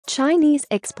Chinese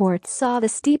exports saw the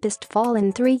steepest fall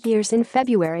in 3 years in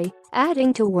February,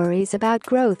 adding to worries about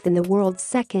growth in the world's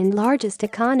second-largest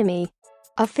economy.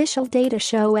 Official data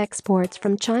show exports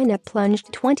from China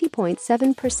plunged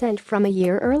 20.7% from a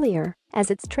year earlier, as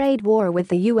its trade war with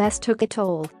the US took a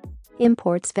toll.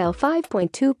 Imports fell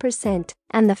 5.2%,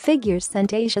 and the figures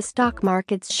sent Asia stock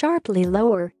markets sharply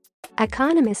lower.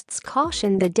 Economists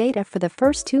caution the data for the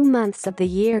first 2 months of the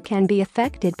year can be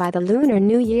affected by the Lunar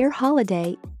New Year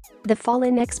holiday. The fall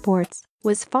in exports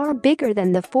was far bigger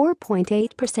than the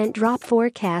 4.8% drop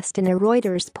forecast in a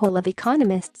Reuters poll of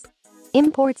economists.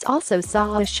 Imports also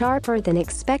saw a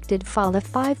sharper-than-expected fall of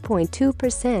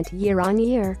 5.2%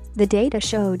 year-on-year, the data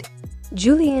showed.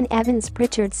 Julian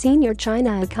Evans-Pritchard, senior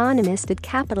China economist at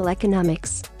Capital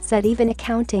Economics, said even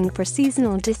accounting for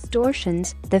seasonal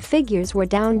distortions, the figures were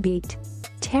downbeat.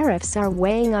 Tariffs are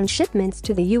weighing on shipments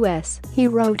to the US, he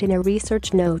wrote in a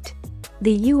research note.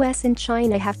 The US and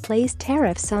China have placed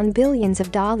tariffs on billions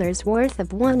of dollars worth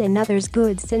of one another's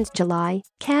goods since July,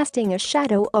 casting a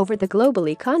shadow over the global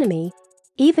economy.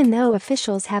 Even though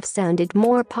officials have sounded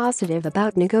more positive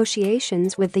about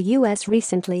negotiations with the US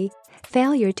recently,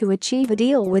 failure to achieve a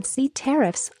deal would see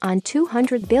tariffs on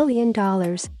 $200 billion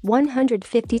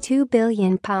 (£152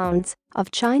 billion) of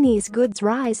Chinese goods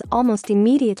rise almost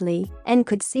immediately and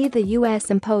could see the US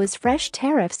impose fresh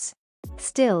tariffs.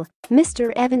 Still,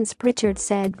 Mr. Evans-Pritchard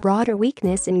said broader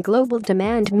weakness in global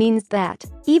demand means that,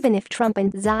 even if Trump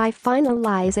and Xi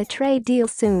finalize a trade deal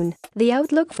soon, the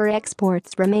outlook for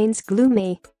exports remains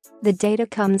gloomy. The data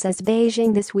comes as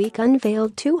Beijing this week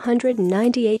unveiled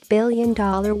 $298 billion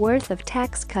worth of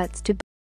tax cuts to